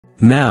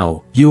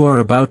Now, you are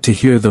about to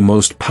hear the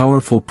most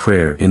powerful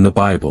prayer in the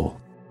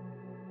Bible.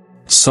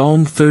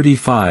 Psalm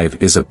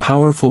 35 is a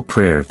powerful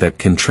prayer that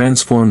can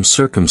transform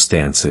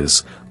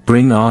circumstances,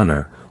 bring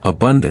honor,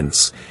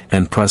 abundance,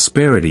 and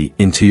prosperity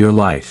into your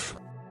life.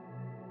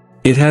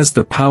 It has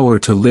the power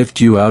to lift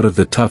you out of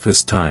the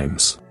toughest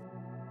times.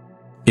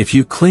 If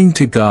you cling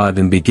to God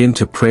and begin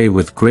to pray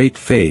with great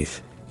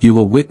faith, you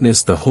will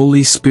witness the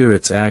Holy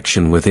Spirit's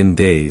action within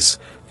days,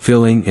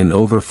 filling and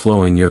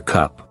overflowing your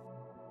cup.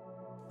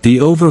 The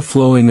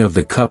overflowing of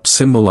the cup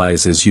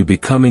symbolizes you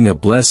becoming a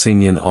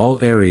blessing in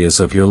all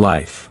areas of your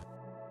life.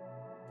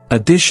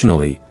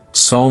 Additionally,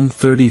 Psalm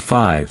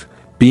 35,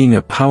 being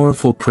a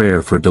powerful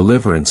prayer for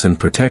deliverance and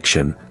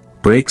protection,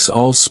 breaks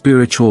all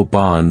spiritual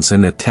bonds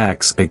and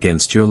attacks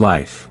against your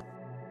life.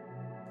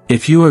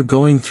 If you are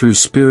going through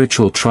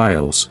spiritual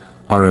trials,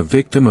 are a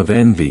victim of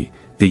envy,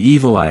 the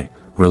evil eye,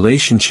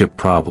 relationship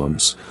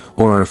problems,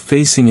 or are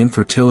facing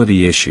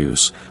infertility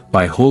issues,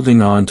 by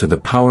holding on to the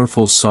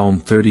powerful Psalm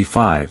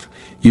 35,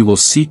 you will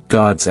seek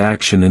God's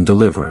action and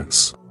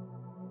deliverance.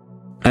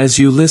 As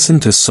you listen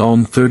to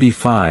Psalm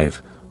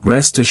 35,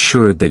 rest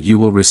assured that you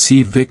will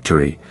receive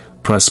victory,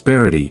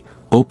 prosperity,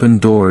 open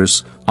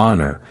doors,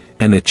 honor,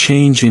 and a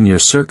change in your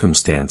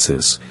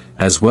circumstances,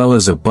 as well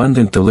as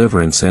abundant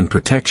deliverance and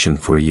protection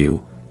for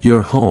you,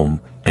 your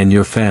home, and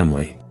your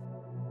family.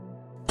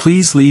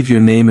 Please leave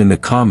your name in the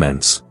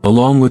comments,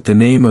 along with the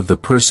name of the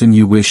person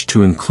you wish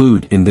to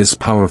include in this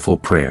powerful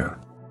prayer.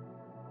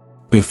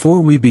 Before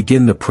we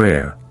begin the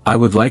prayer, I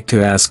would like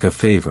to ask a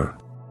favor.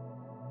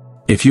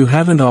 If you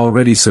haven't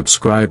already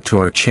subscribed to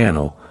our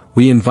channel,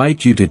 we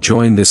invite you to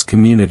join this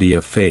community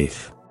of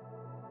faith.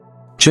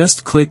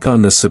 Just click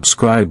on the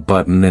subscribe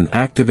button and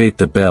activate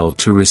the bell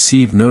to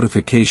receive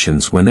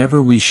notifications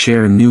whenever we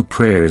share new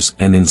prayers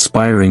and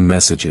inspiring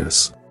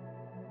messages.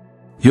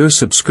 Your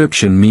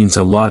subscription means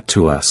a lot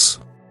to us.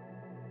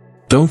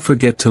 Don't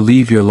forget to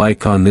leave your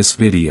like on this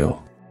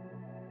video.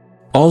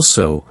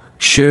 Also,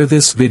 share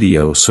this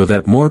video so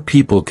that more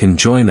people can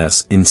join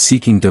us in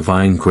seeking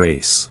divine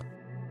grace.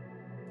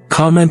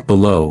 Comment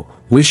below,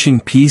 wishing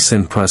peace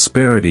and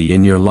prosperity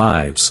in your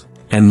lives,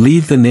 and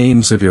leave the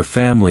names of your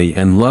family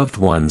and loved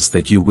ones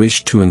that you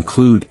wish to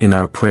include in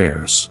our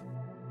prayers.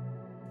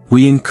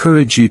 We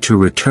encourage you to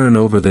return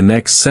over the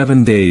next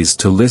 7 days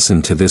to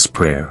listen to this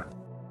prayer.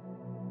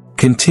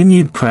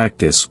 Continued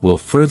practice will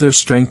further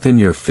strengthen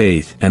your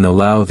faith and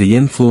allow the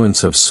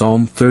influence of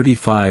Psalm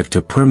 35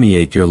 to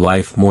permeate your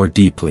life more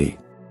deeply.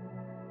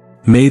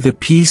 May the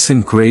peace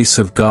and grace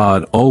of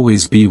God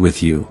always be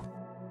with you.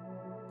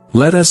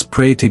 Let us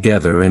pray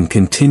together and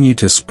continue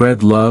to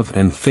spread love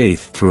and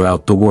faith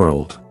throughout the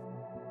world.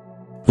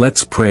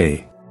 Let's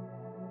pray.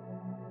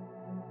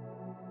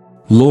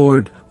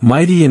 Lord,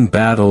 mighty in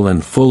battle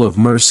and full of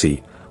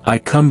mercy, I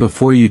come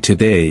before you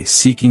today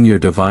seeking your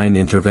divine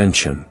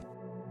intervention.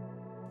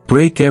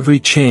 Break every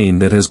chain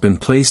that has been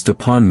placed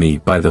upon me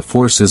by the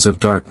forces of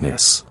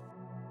darkness.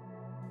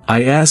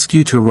 I ask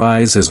you to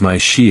rise as my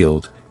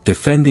shield,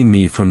 defending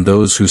me from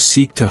those who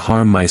seek to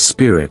harm my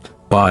spirit,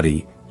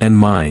 body, and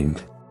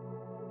mind.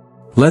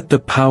 Let the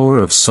power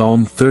of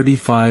Psalm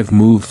 35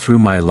 move through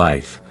my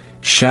life,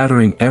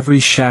 shattering every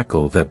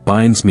shackle that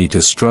binds me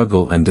to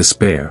struggle and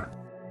despair.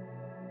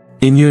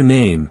 In your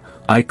name,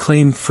 I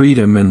claim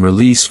freedom and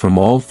release from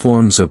all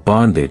forms of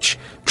bondage,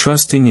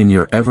 trusting in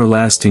your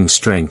everlasting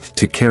strength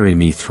to carry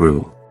me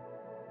through.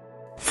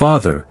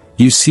 Father,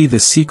 you see the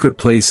secret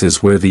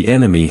places where the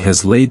enemy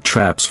has laid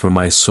traps for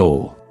my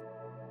soul.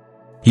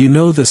 You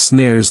know the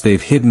snares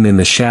they've hidden in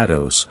the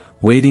shadows,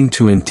 waiting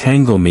to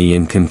entangle me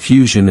in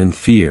confusion and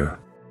fear.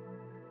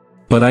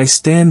 But I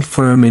stand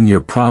firm in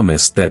your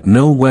promise that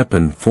no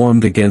weapon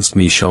formed against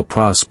me shall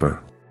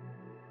prosper.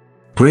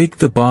 Break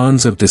the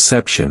bonds of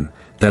deception,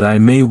 that I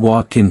may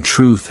walk in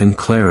truth and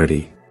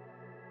clarity.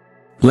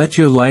 Let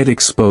your light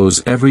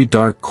expose every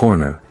dark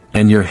corner,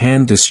 and your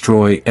hand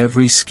destroy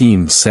every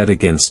scheme set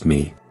against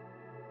me.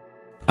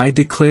 I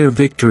declare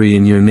victory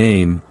in your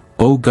name,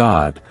 O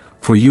God,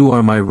 for you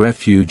are my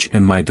refuge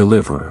and my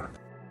deliverer.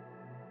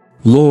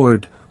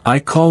 Lord, I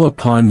call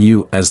upon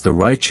you as the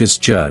righteous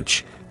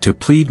judge, to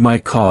plead my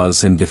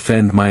cause and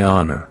defend my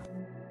honor.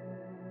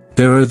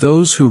 There are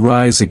those who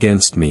rise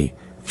against me,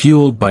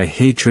 fueled by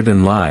hatred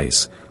and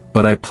lies,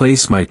 but I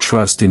place my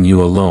trust in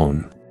you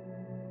alone.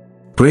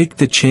 Break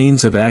the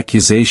chains of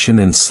accusation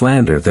and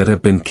slander that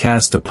have been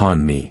cast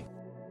upon me.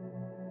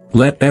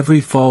 Let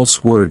every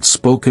false word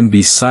spoken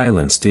be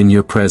silenced in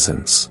your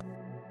presence.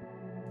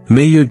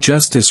 May your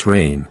justice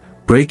reign,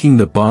 breaking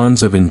the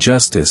bonds of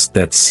injustice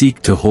that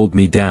seek to hold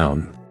me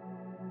down.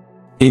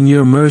 In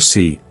your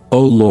mercy,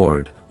 O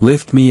Lord,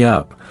 lift me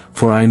up,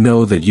 for I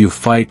know that you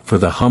fight for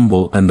the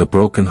humble and the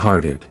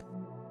broken-hearted.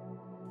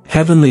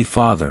 Heavenly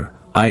Father,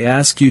 I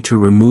ask you to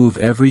remove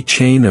every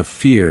chain of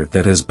fear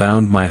that has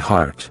bound my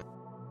heart.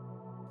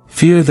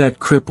 Fear that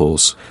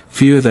cripples,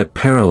 fear that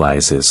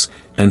paralyzes,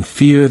 and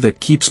fear that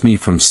keeps me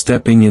from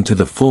stepping into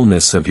the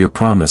fullness of your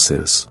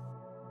promises.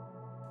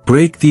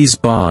 Break these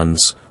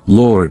bonds,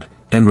 Lord,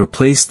 and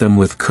replace them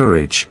with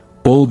courage,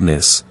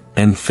 boldness,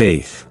 and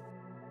faith.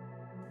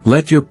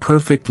 Let your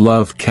perfect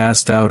love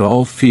cast out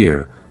all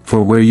fear,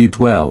 for where you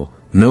dwell,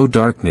 no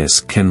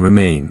darkness can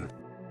remain.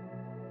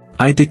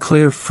 I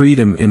declare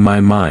freedom in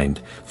my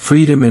mind,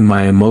 freedom in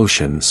my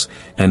emotions,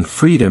 and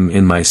freedom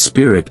in my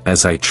spirit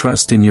as I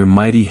trust in your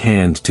mighty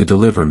hand to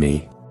deliver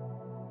me.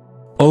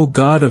 O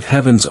God of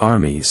heaven's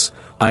armies,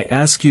 I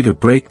ask you to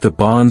break the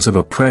bonds of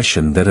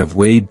oppression that have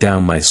weighed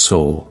down my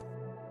soul.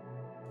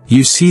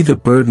 You see the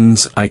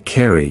burdens I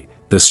carry,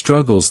 the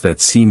struggles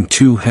that seem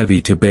too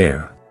heavy to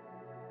bear.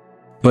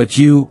 But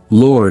you,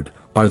 Lord,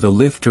 are the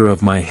lifter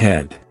of my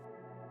head.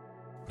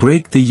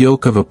 Break the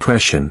yoke of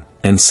oppression,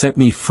 and set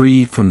me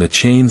free from the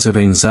chains of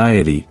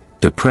anxiety,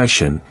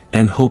 depression,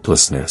 and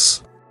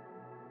hopelessness.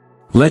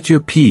 Let your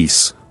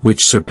peace,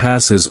 which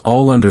surpasses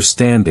all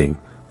understanding,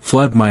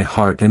 flood my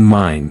heart and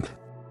mind.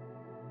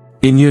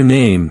 In your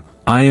name,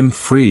 I am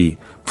free,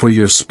 for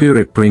your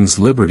Spirit brings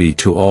liberty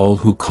to all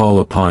who call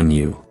upon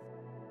you.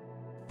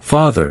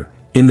 Father,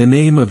 in the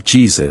name of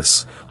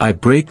Jesus, I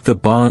break the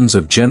bonds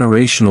of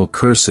generational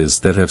curses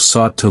that have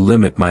sought to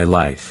limit my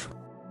life.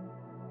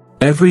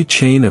 Every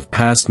chain of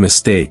past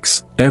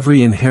mistakes,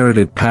 every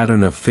inherited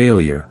pattern of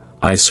failure,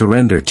 I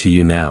surrender to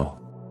you now.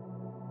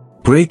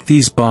 Break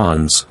these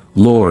bonds,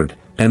 Lord,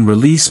 and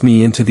release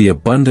me into the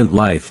abundant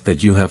life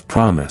that you have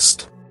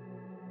promised.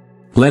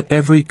 Let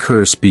every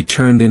curse be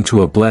turned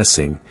into a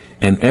blessing,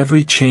 and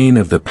every chain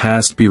of the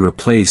past be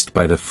replaced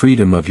by the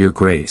freedom of your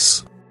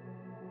grace.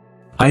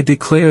 I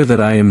declare that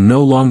I am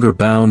no longer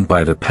bound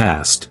by the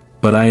past,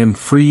 but I am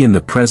free in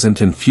the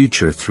present and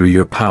future through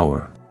your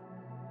power.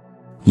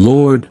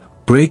 Lord,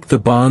 break the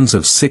bonds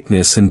of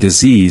sickness and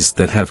disease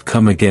that have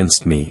come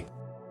against me.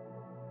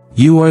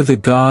 You are the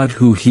God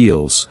who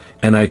heals,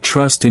 and I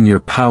trust in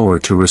your power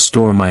to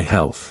restore my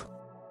health.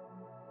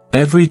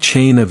 Every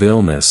chain of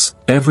illness,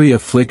 every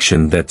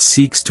affliction that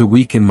seeks to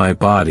weaken my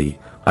body,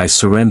 I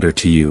surrender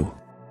to you.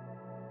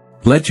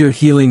 Let your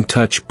healing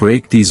touch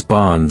break these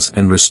bonds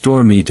and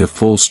restore me to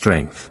full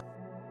strength.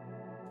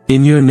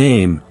 In your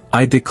name,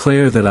 I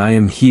declare that I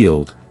am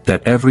healed,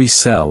 that every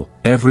cell,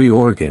 every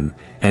organ,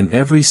 and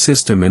every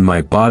system in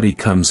my body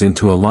comes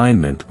into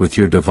alignment with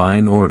your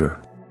divine order.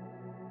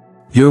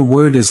 Your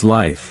word is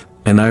life,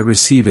 and I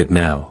receive it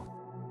now.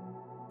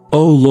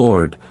 O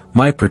Lord,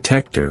 my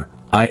protector,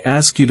 I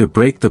ask you to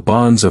break the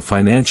bonds of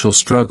financial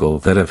struggle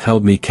that have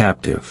held me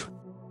captive.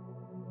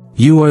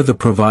 You are the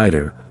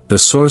provider, the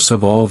source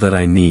of all that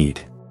I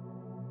need.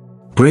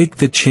 Break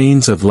the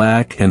chains of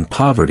lack and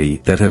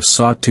poverty that have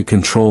sought to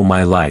control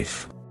my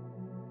life.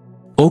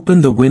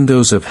 Open the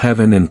windows of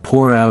heaven and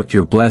pour out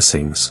your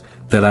blessings,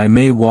 that I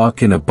may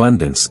walk in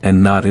abundance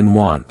and not in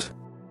want.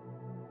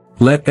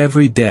 Let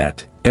every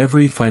debt,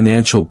 every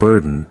financial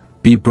burden,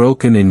 be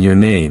broken in your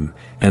name,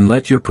 and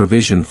let your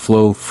provision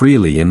flow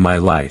freely in my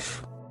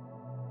life.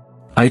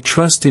 I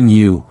trust in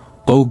you,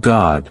 O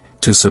God,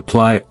 to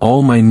supply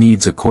all my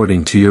needs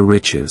according to your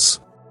riches.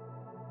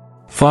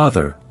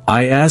 Father,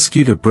 I ask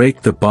you to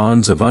break the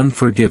bonds of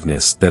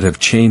unforgiveness that have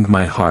chained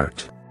my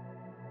heart.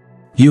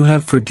 You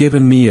have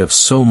forgiven me of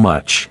so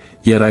much,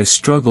 yet I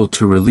struggle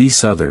to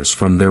release others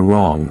from their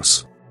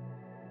wrongs.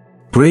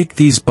 Break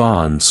these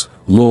bonds,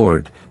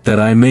 Lord, that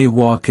I may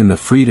walk in the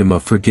freedom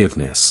of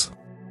forgiveness.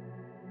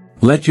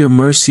 Let your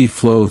mercy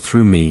flow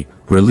through me,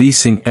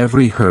 releasing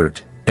every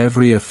hurt,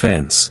 every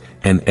offense,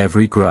 and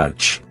every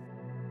grudge.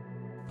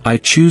 I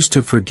choose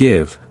to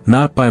forgive,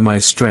 not by my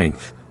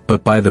strength,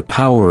 but by the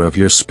power of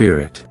your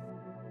Spirit.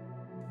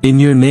 In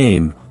your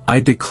name, I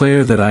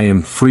declare that I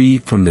am free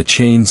from the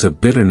chains of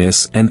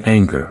bitterness and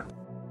anger.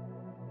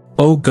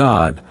 O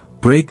God,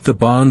 break the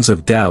bonds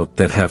of doubt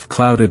that have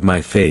clouded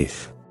my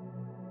faith.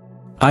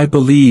 I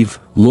believe,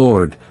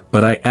 Lord,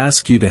 but I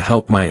ask you to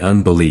help my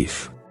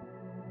unbelief.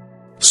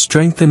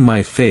 Strengthen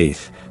my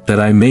faith,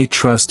 that I may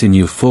trust in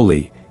you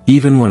fully,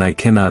 even when I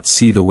cannot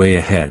see the way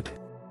ahead.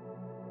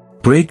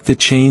 Break the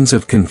chains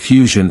of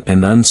confusion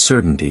and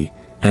uncertainty,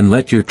 and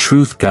let your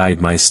truth guide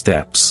my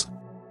steps.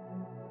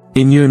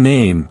 In your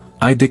name,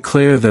 I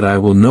declare that I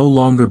will no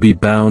longer be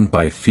bound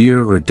by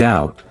fear or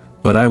doubt,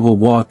 but I will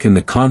walk in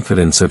the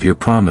confidence of your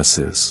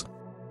promises.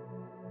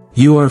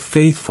 You are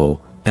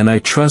faithful, and I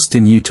trust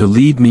in you to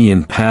lead me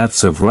in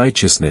paths of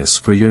righteousness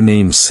for your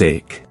name's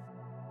sake.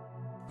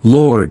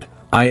 Lord,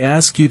 I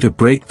ask you to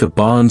break the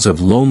bonds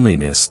of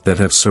loneliness that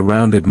have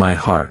surrounded my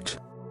heart.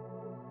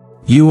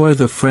 You are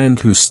the friend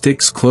who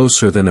sticks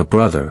closer than a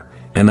brother,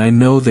 and I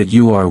know that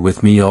you are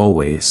with me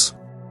always.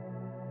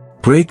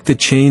 Break the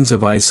chains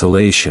of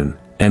isolation,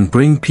 and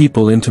bring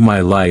people into my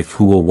life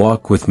who will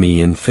walk with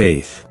me in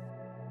faith.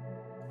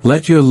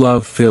 Let your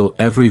love fill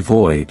every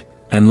void,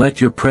 and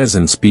let your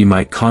presence be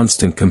my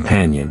constant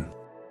companion.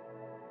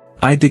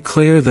 I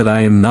declare that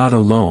I am not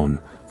alone,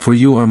 for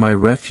you are my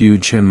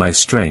refuge and my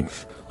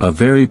strength, a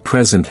very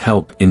present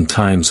help in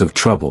times of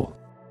trouble.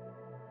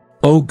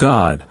 O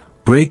God,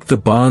 break the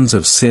bonds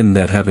of sin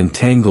that have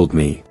entangled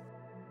me.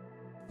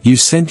 You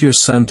sent your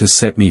Son to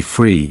set me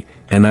free,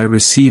 and I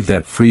receive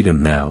that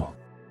freedom now.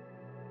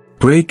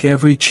 Break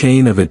every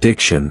chain of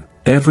addiction,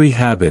 every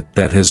habit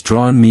that has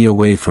drawn me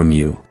away from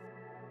you.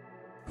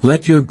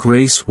 Let your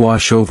grace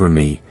wash over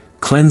me,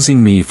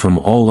 cleansing me from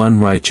all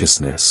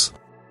unrighteousness.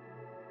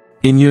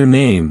 In your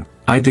name,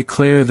 I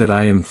declare that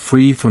I am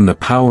free from the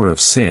power of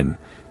sin,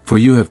 for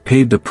you have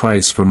paid the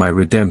price for my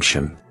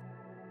redemption.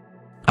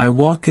 I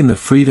walk in the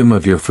freedom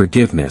of your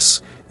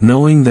forgiveness,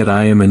 knowing that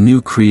I am a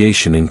new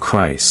creation in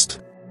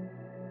Christ.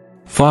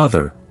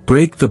 Father,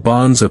 break the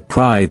bonds of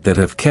pride that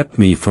have kept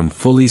me from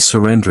fully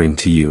surrendering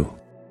to you.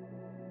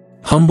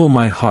 Humble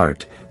my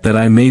heart, that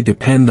I may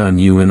depend on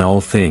you in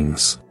all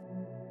things.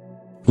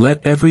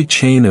 Let every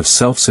chain of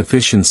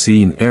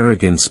self-sufficiency and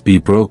arrogance be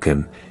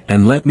broken,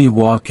 and let me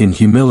walk in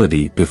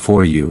humility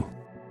before you.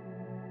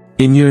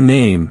 In your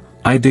name,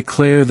 I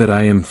declare that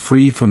I am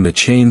free from the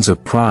chains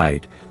of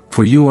pride,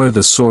 for you are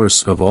the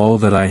source of all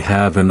that I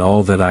have and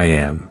all that I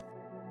am.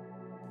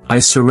 I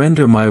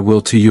surrender my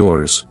will to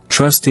yours,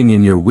 trusting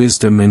in your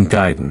wisdom and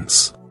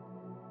guidance.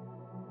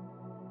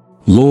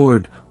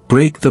 Lord,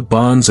 break the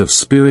bonds of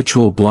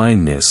spiritual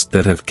blindness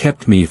that have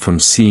kept me from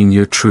seeing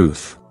your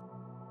truth.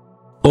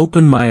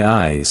 Open my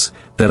eyes,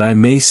 that I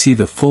may see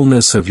the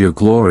fullness of your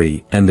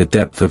glory and the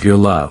depth of your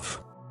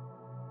love.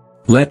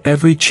 Let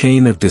every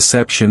chain of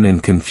deception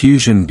and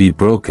confusion be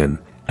broken,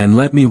 and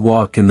let me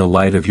walk in the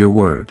light of your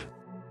word.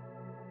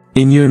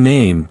 In your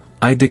name,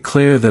 I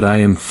declare that I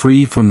am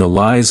free from the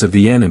lies of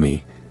the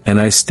enemy, and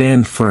I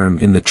stand firm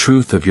in the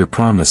truth of your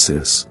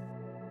promises.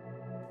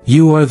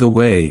 You are the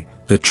way,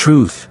 the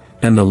truth,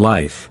 and the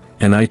life,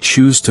 and I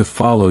choose to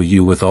follow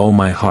you with all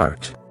my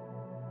heart.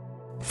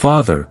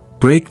 Father,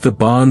 break the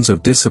bonds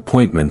of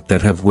disappointment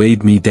that have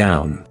weighed me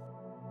down.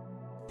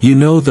 You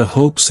know the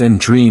hopes and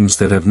dreams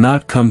that have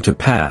not come to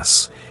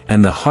pass,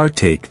 and the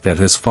heartache that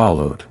has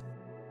followed.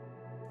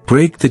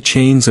 Break the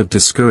chains of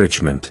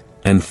discouragement,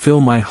 and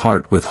fill my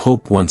heart with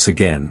hope once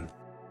again.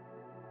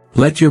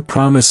 Let your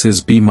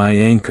promises be my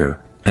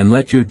anchor, and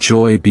let your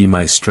joy be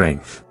my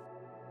strength.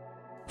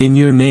 In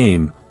your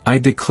name, I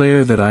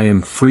declare that I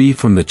am free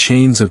from the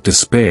chains of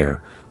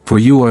despair, for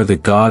you are the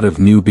God of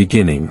new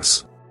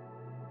beginnings.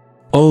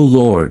 O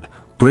Lord,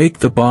 break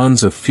the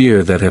bonds of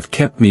fear that have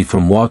kept me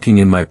from walking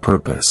in my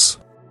purpose.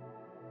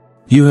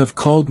 You have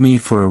called me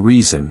for a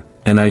reason,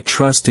 and I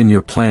trust in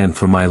your plan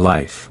for my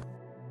life.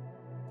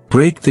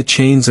 Break the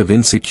chains of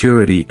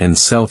insecurity and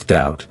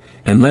self-doubt,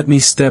 and let me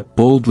step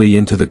boldly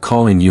into the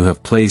calling you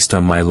have placed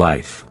on my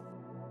life.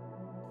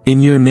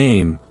 In your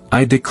name,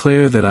 I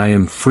declare that I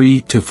am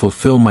free to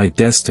fulfill my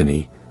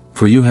destiny,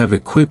 for you have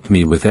equipped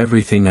me with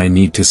everything I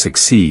need to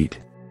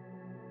succeed.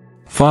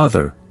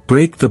 Father,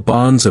 break the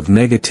bonds of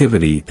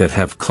negativity that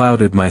have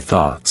clouded my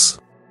thoughts.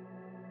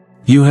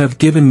 You have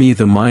given me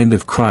the mind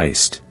of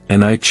Christ,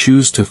 and I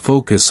choose to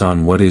focus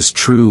on what is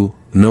true,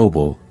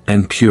 noble,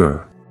 and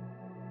pure.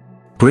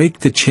 Break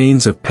the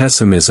chains of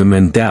pessimism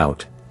and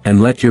doubt,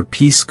 and let your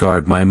peace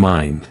guard my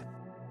mind.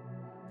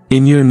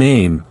 In your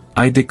name,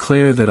 I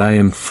declare that I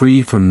am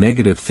free from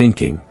negative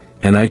thinking,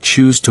 and I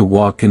choose to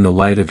walk in the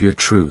light of your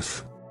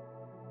truth.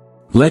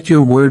 Let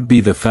your word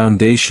be the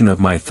foundation of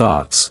my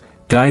thoughts,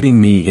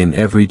 guiding me in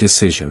every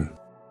decision.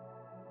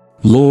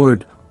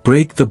 Lord,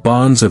 break the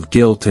bonds of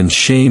guilt and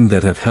shame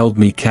that have held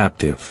me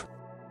captive.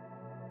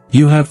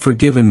 You have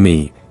forgiven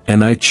me,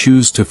 and I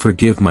choose to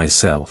forgive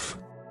myself.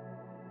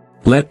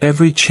 Let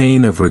every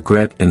chain of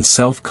regret and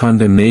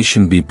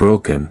self-condemnation be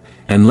broken,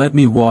 and let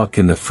me walk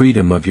in the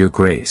freedom of your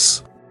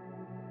grace.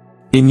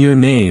 In your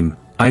name,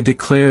 I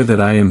declare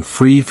that I am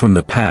free from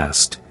the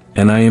past,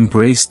 and I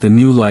embrace the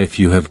new life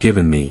you have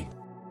given me.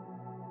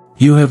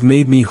 You have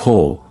made me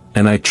whole,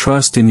 and I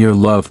trust in your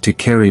love to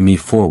carry me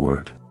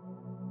forward.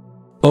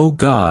 O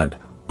God,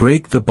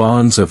 break the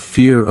bonds of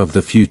fear of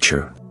the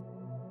future.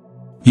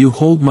 You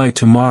hold my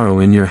tomorrow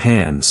in your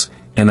hands,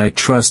 and I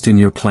trust in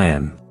your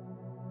plan.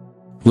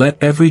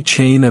 Let every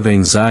chain of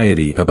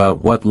anxiety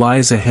about what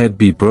lies ahead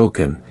be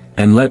broken,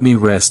 and let me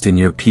rest in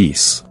your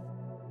peace.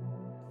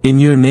 In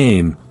your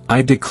name,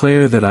 I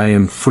declare that I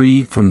am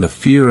free from the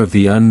fear of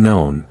the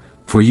unknown,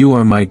 for you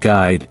are my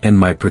guide and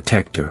my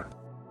protector.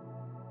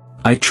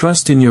 I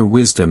trust in your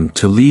wisdom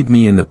to lead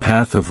me in the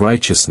path of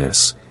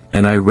righteousness,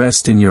 and I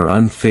rest in your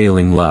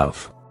unfailing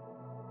love.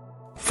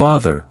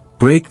 Father,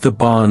 break the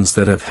bonds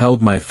that have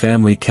held my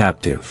family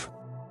captive.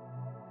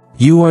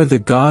 You are the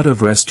God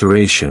of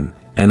restoration,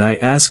 and I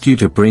ask you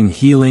to bring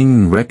healing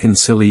and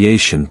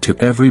reconciliation to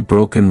every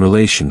broken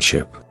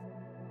relationship.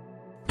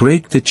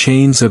 Break the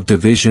chains of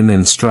division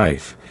and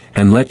strife,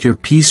 and let your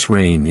peace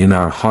reign in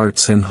our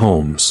hearts and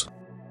homes.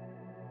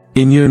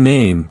 In your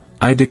name,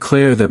 I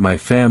declare that my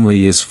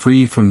family is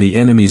free from the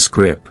enemy's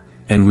grip,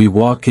 and we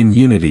walk in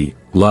unity,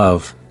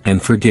 love,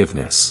 and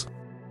forgiveness.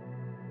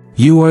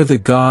 You are the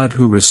God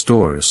who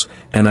restores,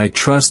 and I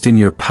trust in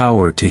your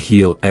power to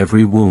heal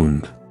every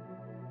wound.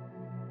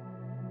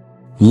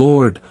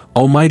 Lord,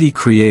 Almighty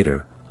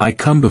Creator, I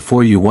come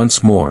before you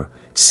once more,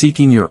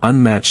 seeking your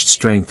unmatched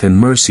strength and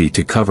mercy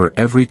to cover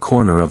every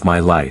corner of my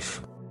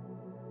life.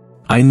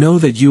 I know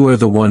that you are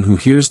the one who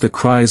hears the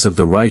cries of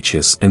the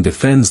righteous and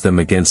defends them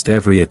against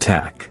every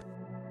attack.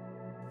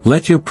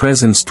 Let your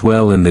presence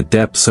dwell in the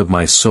depths of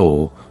my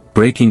soul,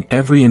 breaking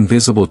every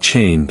invisible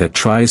chain that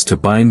tries to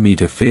bind me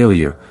to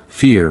failure,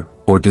 fear,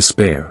 or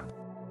despair.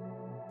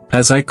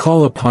 As I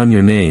call upon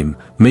your name,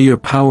 may your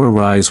power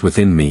rise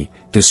within me,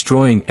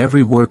 destroying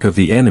every work of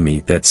the enemy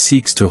that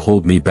seeks to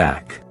hold me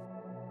back.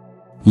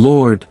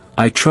 Lord,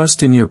 I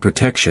trust in your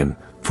protection,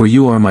 for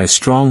you are my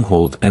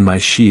stronghold and my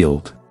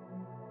shield.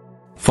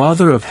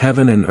 Father of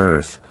heaven and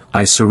earth,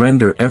 I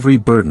surrender every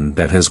burden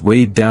that has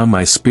weighed down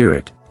my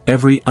spirit,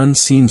 every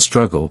unseen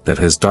struggle that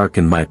has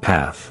darkened my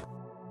path.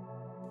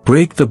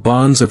 Break the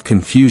bonds of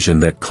confusion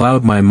that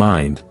cloud my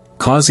mind,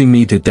 causing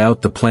me to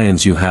doubt the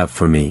plans you have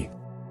for me.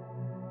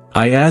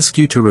 I ask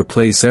you to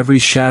replace every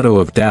shadow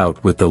of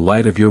doubt with the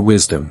light of your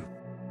wisdom.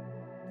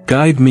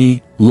 Guide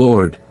me,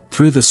 Lord,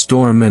 through the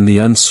storm and the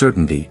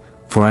uncertainty,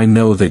 for I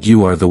know that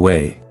you are the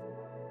way.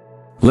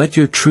 Let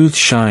your truth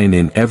shine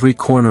in every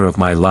corner of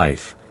my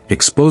life,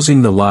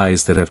 exposing the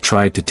lies that have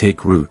tried to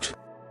take root.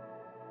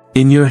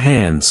 In your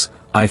hands,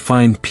 I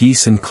find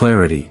peace and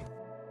clarity.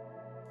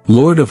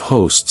 Lord of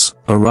hosts,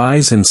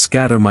 arise and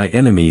scatter my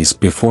enemies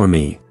before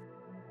me.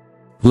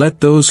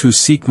 Let those who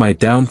seek my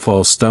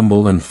downfall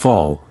stumble and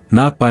fall,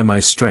 not by my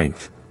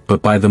strength,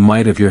 but by the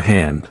might of your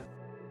hand.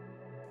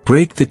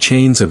 Break the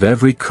chains of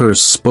every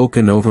curse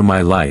spoken over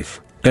my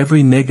life,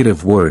 every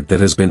negative word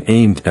that has been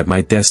aimed at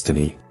my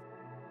destiny.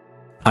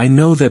 I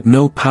know that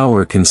no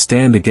power can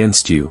stand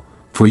against you,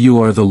 for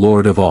you are the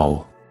Lord of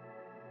all.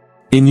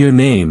 In your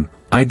name,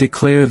 I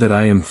declare that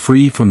I am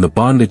free from the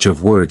bondage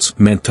of words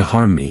meant to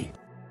harm me.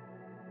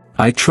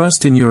 I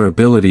trust in your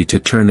ability to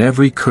turn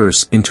every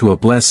curse into a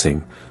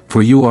blessing,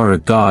 for you are a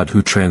God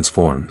who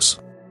transforms.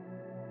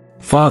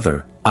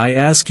 Father, I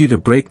ask you to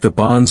break the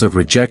bonds of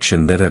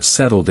rejection that have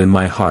settled in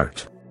my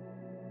heart.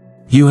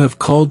 You have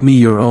called me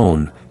your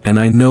own, and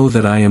I know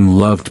that I am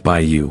loved by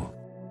you.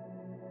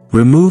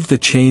 Remove the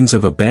chains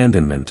of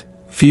abandonment,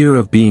 fear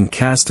of being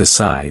cast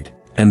aside,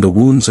 and the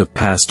wounds of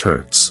past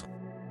hurts.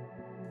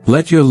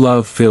 Let your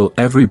love fill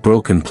every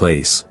broken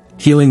place,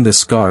 healing the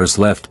scars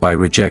left by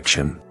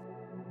rejection.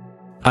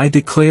 I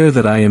declare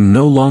that I am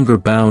no longer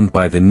bound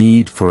by the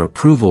need for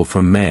approval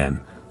from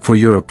man, for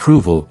your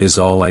approval is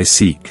all I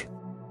seek.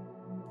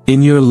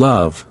 In your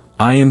love,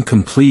 I am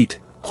complete,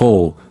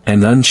 whole,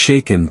 and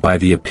unshaken by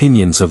the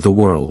opinions of the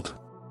world.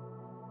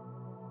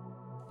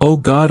 O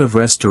God of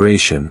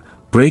restoration,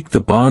 break the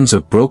bonds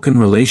of broken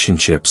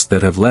relationships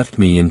that have left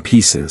me in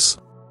pieces.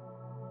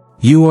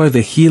 You are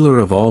the healer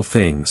of all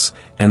things,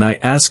 and I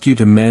ask you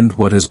to mend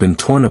what has been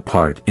torn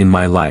apart in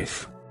my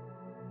life.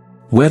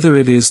 Whether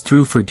it is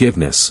through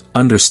forgiveness,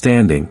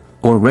 understanding,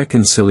 or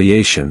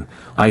reconciliation,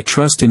 I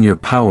trust in your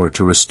power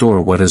to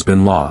restore what has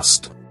been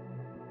lost.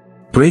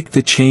 Break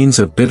the chains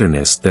of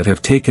bitterness that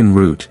have taken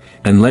root,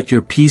 and let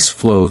your peace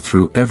flow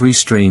through every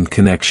strained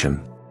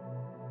connection.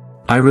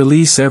 I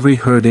release every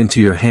hurt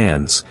into your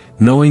hands,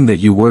 knowing that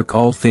you work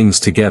all things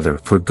together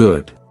for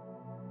good.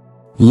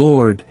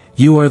 Lord,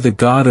 you are the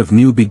God of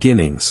new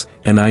beginnings,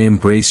 and I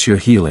embrace your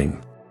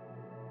healing.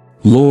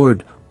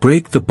 Lord,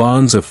 break the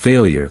bonds of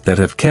failure that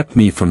have kept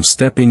me from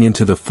stepping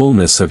into the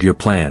fullness of your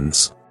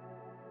plans.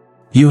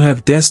 You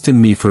have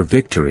destined me for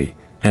victory,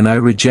 and I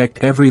reject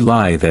every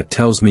lie that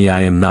tells me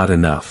I am not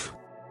enough.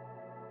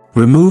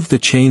 Remove the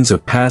chains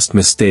of past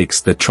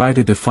mistakes that try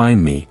to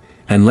define me,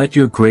 and let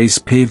your grace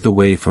pave the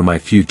way for my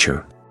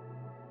future.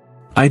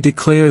 I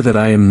declare that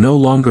I am no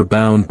longer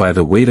bound by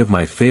the weight of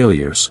my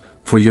failures,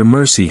 for your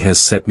mercy has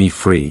set me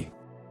free.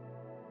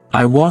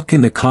 I walk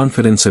in the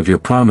confidence of your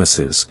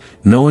promises,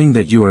 knowing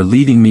that you are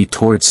leading me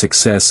toward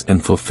success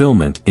and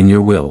fulfillment in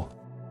your will.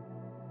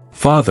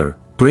 Father,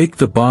 break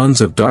the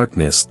bonds of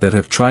darkness that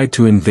have tried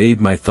to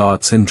invade my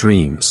thoughts and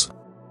dreams.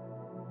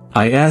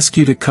 I ask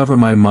you to cover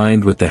my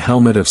mind with the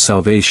helmet of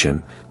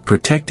salvation,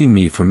 protecting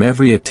me from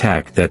every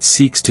attack that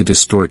seeks to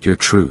distort your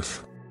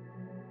truth.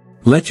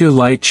 Let your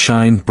light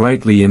shine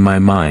brightly in my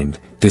mind,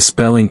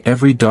 dispelling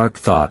every dark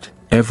thought,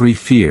 every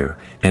fear,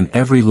 and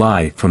every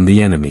lie from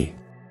the enemy.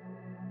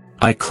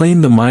 I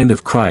claim the mind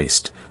of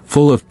Christ,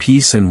 full of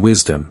peace and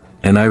wisdom,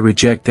 and I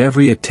reject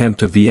every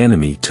attempt of the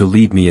enemy to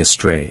lead me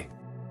astray.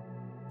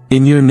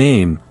 In your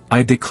name,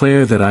 I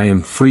declare that I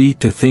am free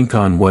to think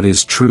on what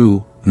is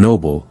true,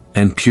 noble,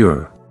 and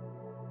pure.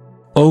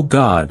 O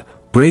God,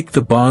 break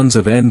the bonds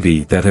of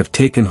envy that have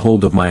taken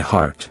hold of my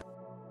heart.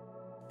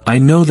 I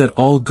know that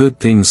all good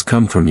things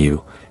come from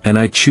you, and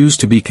I choose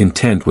to be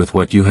content with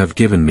what you have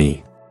given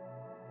me.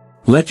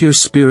 Let your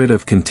spirit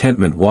of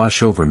contentment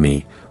wash over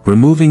me,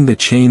 removing the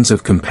chains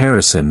of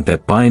comparison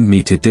that bind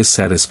me to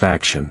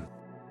dissatisfaction.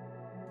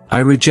 I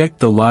reject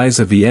the lies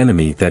of the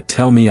enemy that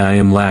tell me I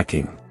am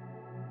lacking.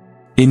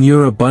 In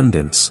your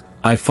abundance,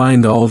 I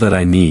find all that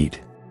I need.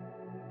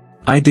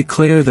 I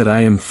declare that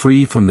I am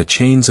free from the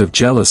chains of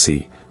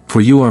jealousy,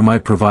 for you are my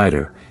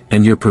provider,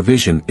 and your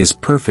provision is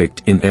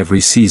perfect in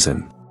every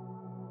season.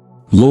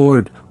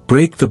 Lord,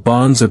 break the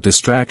bonds of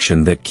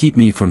distraction that keep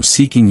me from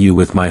seeking you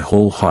with my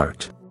whole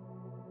heart.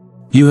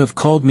 You have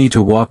called me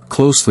to walk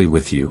closely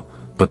with you,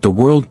 but the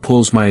world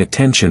pulls my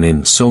attention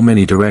in so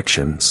many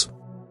directions.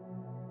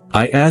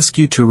 I ask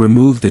you to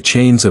remove the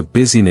chains of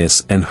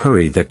busyness and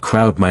hurry that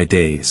crowd my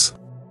days.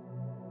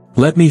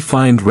 Let me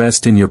find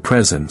rest in your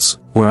presence,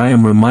 where I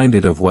am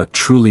reminded of what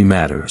truly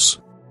matters.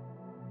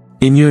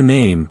 In your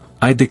name,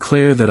 I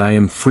declare that I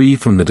am free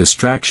from the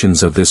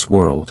distractions of this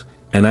world,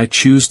 and I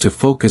choose to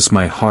focus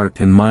my heart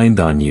and mind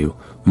on you,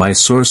 my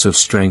source of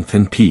strength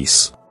and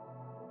peace.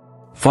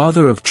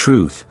 Father of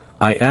truth,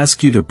 I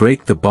ask you to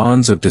break the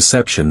bonds of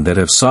deception that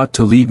have sought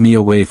to lead me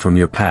away from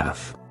your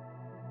path.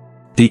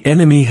 The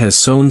enemy has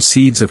sown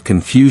seeds of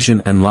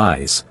confusion and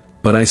lies,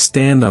 but I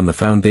stand on the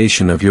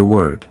foundation of your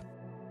word.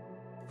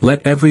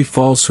 Let every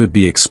falsehood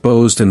be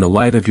exposed in the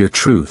light of your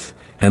truth,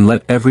 and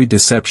let every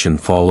deception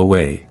fall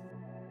away.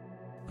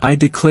 I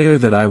declare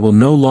that I will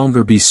no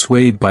longer be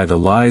swayed by the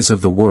lies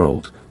of the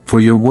world, for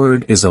your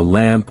word is a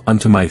lamp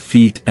unto my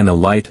feet and a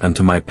light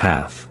unto my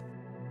path.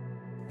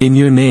 In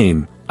your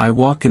name, I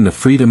walk in the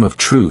freedom of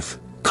truth,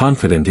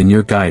 confident in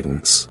your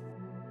guidance.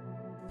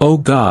 O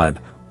God,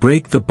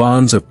 break the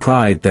bonds of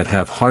pride that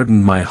have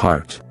hardened my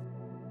heart.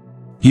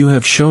 You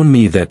have shown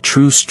me that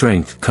true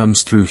strength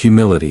comes through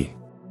humility.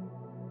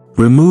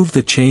 Remove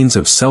the chains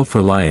of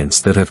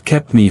self-reliance that have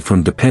kept me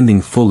from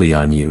depending fully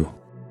on you.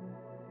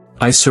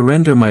 I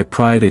surrender my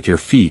pride at your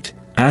feet,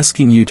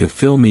 asking you to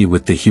fill me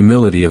with the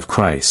humility of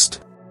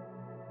Christ.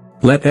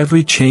 Let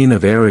every chain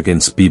of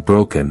arrogance be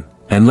broken,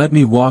 and let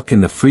me walk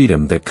in the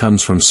freedom that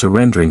comes from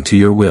surrendering to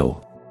your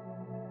will.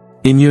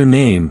 In your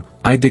name,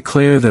 I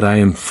declare that I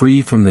am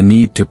free from the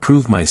need to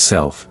prove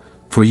myself,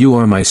 for you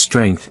are my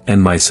strength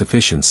and my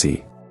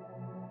sufficiency.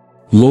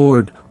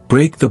 Lord,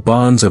 break the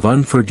bonds of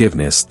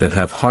unforgiveness that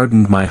have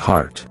hardened my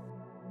heart.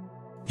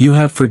 You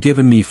have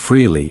forgiven me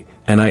freely,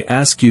 and I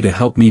ask you to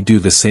help me do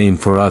the same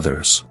for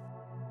others.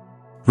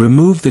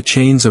 Remove the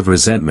chains of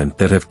resentment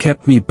that have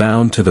kept me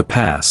bound to the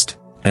past,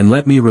 and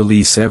let me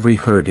release every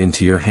hurt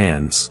into your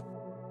hands.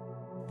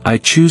 I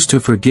choose to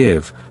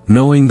forgive,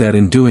 knowing that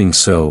in doing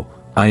so,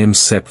 I am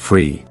set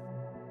free.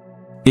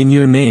 In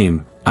your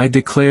name, I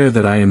declare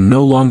that I am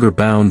no longer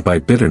bound by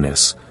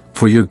bitterness,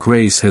 for your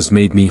grace has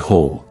made me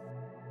whole.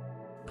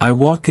 I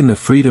walk in the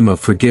freedom of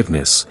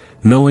forgiveness,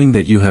 knowing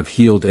that you have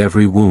healed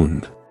every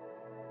wound.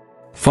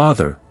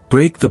 Father,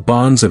 break the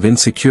bonds of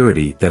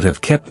insecurity that have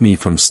kept me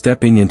from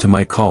stepping into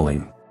my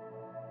calling.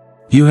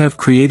 You have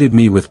created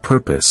me with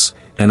purpose,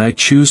 and I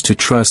choose to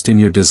trust in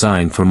your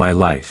design for my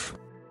life.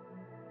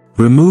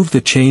 Remove the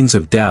chains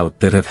of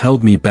doubt that have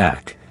held me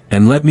back,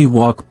 and let me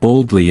walk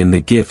boldly in the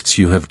gifts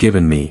you have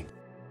given me.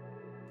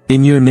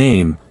 In your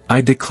name,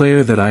 I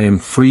declare that I am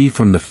free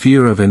from the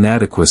fear of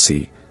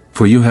inadequacy,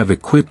 for you have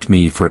equipped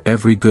me for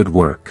every good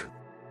work.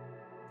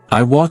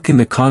 I walk in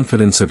the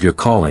confidence of your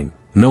calling,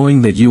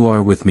 knowing that you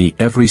are with me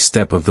every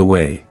step of the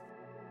way.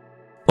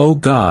 O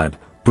God,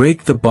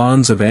 break the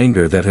bonds of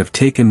anger that have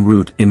taken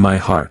root in my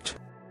heart.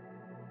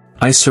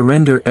 I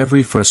surrender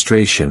every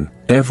frustration,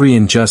 every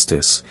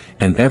injustice,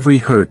 and every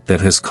hurt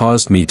that has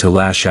caused me to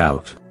lash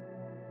out.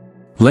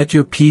 Let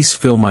your peace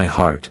fill my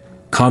heart,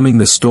 calming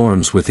the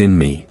storms within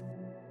me.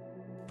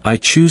 I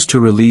choose to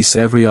release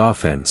every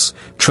offense,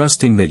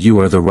 trusting that you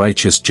are the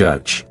righteous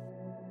judge.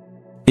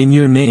 In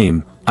your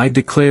name, I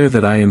declare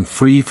that I am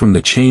free from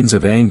the chains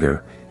of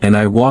anger, and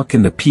I walk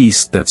in the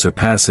peace that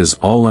surpasses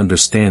all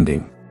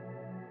understanding.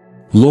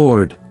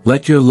 Lord,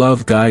 let your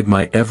love guide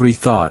my every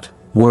thought,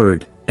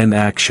 word, and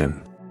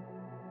action.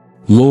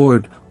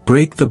 Lord,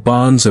 break the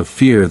bonds of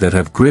fear that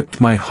have gripped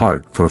my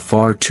heart for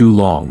far too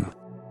long.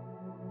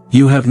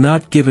 You have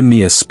not given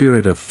me a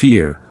spirit of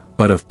fear,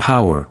 but of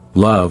power,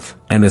 love,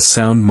 and a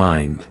sound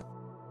mind.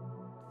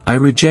 I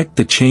reject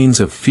the chains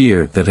of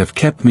fear that have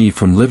kept me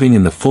from living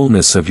in the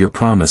fullness of your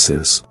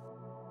promises.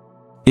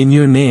 In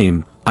your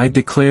name, I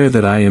declare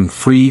that I am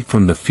free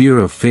from the fear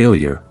of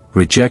failure,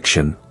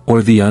 rejection,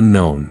 or the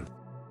unknown.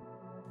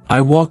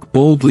 I walk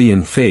boldly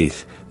in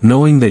faith,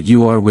 knowing that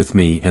you are with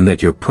me and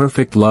that your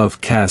perfect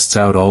love casts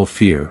out all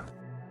fear.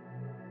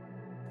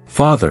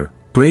 Father,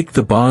 break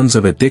the bonds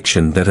of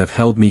addiction that have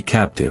held me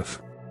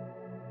captive.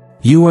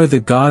 You are the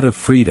God of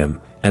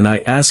freedom, and I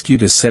ask you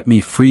to set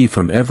me free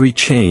from every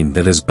chain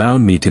that has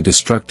bound me to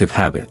destructive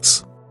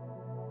habits.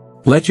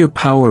 Let your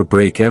power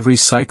break every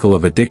cycle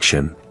of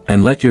addiction,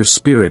 and let your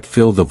spirit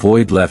fill the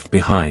void left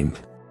behind.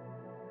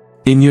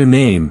 In your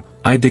name,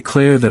 I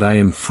declare that I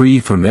am free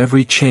from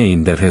every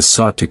chain that has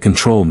sought to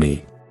control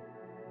me.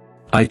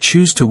 I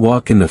choose to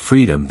walk in the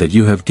freedom that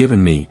you have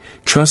given me,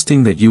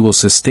 trusting that you will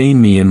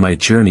sustain me in my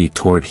journey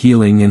toward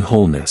healing and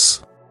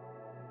wholeness.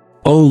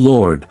 O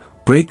Lord,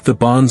 break the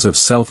bonds of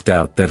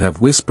self-doubt that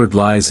have whispered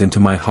lies into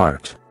my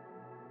heart.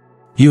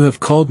 You have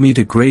called me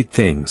to great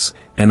things,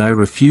 and I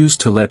refuse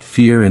to let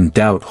fear and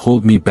doubt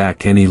hold me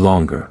back any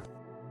longer.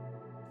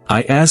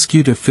 I ask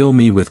you to fill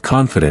me with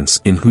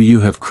confidence in who you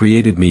have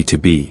created me to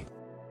be.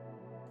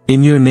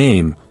 In your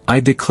name, I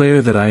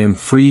declare that I am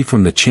free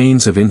from the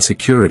chains of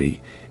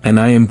insecurity, and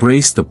I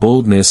embrace the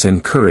boldness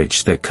and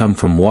courage that come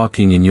from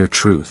walking in your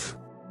truth.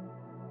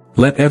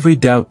 Let every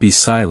doubt be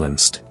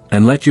silenced,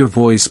 and let your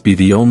voice be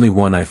the only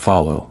one I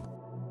follow.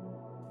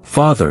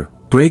 Father,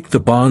 break the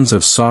bonds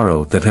of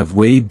sorrow that have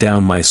weighed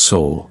down my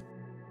soul.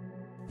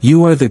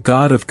 You are the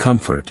God of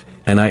comfort,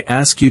 and I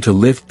ask you to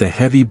lift the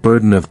heavy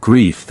burden of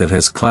grief that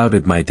has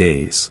clouded my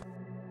days.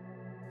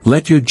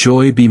 Let your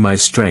joy be my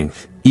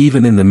strength,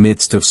 even in the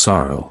midst of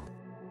sorrow.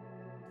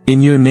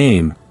 In your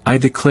name, I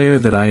declare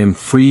that I am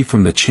free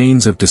from the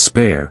chains of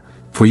despair,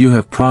 for you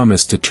have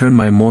promised to turn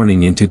my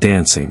mourning into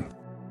dancing.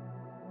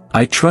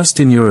 I trust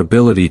in your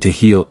ability to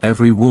heal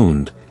every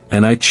wound,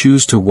 and I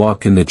choose to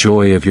walk in the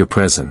joy of your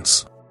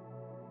presence.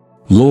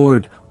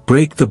 Lord,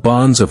 break the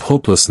bonds of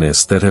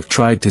hopelessness that have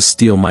tried to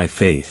steal my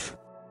faith.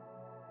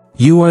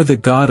 You are the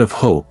God of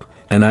hope,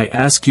 and I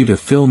ask you to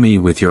fill me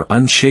with your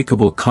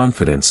unshakable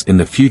confidence in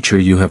the future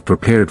you have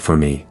prepared for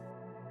me.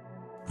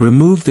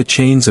 Remove the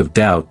chains of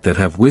doubt that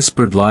have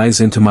whispered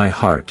lies into my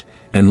heart,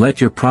 and let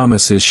your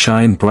promises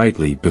shine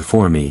brightly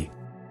before me.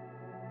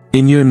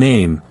 In your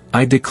name,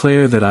 I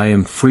declare that I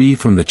am free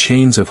from the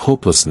chains of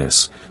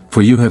hopelessness,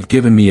 for you have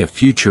given me a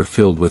future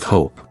filled with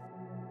hope.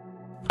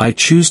 I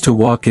choose to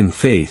walk in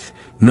faith,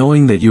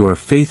 knowing that you are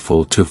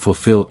faithful to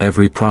fulfill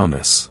every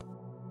promise.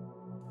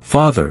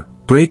 Father,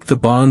 break the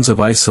bonds of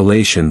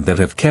isolation that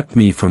have kept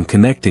me from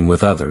connecting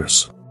with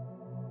others.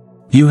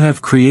 You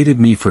have created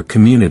me for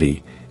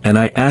community, and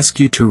I ask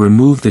you to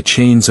remove the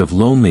chains of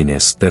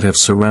loneliness that have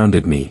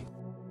surrounded me.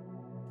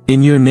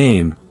 In your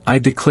name, I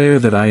declare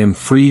that I am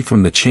free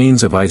from the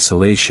chains of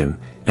isolation,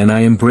 and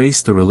I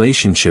embrace the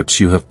relationships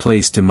you have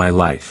placed in my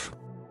life.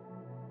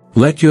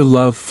 Let your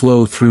love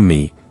flow through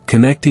me,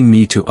 connecting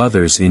me to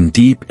others in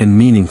deep and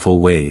meaningful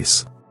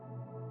ways.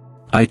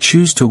 I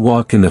choose to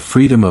walk in the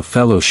freedom of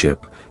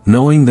fellowship,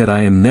 knowing that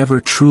I am never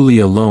truly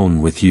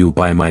alone with you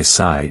by my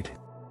side.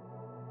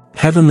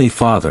 Heavenly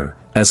Father,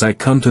 as I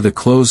come to the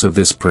close of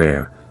this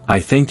prayer, I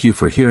thank you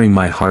for hearing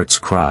my heart's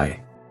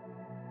cry.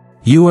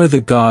 You are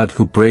the God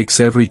who breaks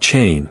every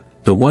chain,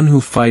 the one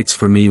who fights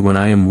for me when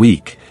I am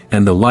weak,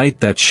 and the light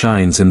that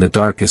shines in the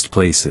darkest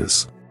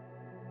places.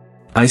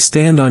 I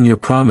stand on your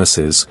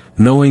promises,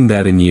 knowing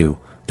that in you,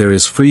 there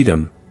is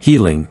freedom,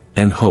 healing,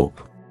 and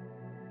hope.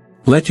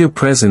 Let your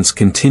presence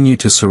continue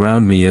to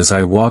surround me as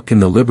I walk in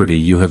the liberty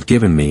you have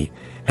given me,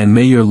 and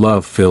may your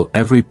love fill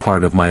every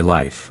part of my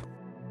life.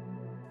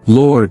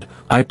 Lord,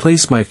 I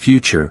place my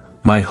future,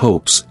 my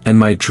hopes, and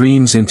my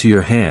dreams into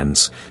your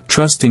hands,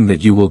 trusting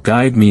that you will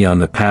guide me on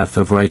the path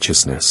of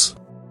righteousness.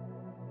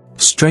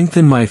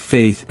 Strengthen my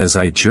faith as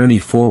I journey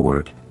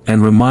forward,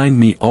 and remind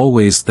me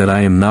always that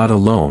I am not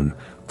alone,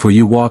 for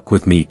you walk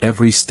with me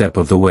every step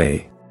of the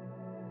way.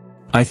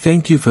 I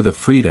thank you for the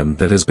freedom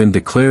that has been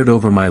declared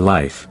over my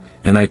life,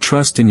 and I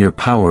trust in your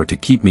power to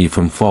keep me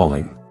from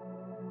falling.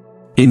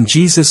 In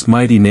Jesus'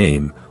 mighty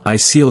name, I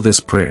seal this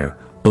prayer,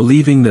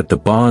 believing that the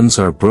bonds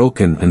are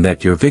broken and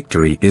that your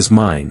victory is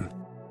mine.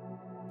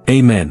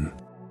 Amen.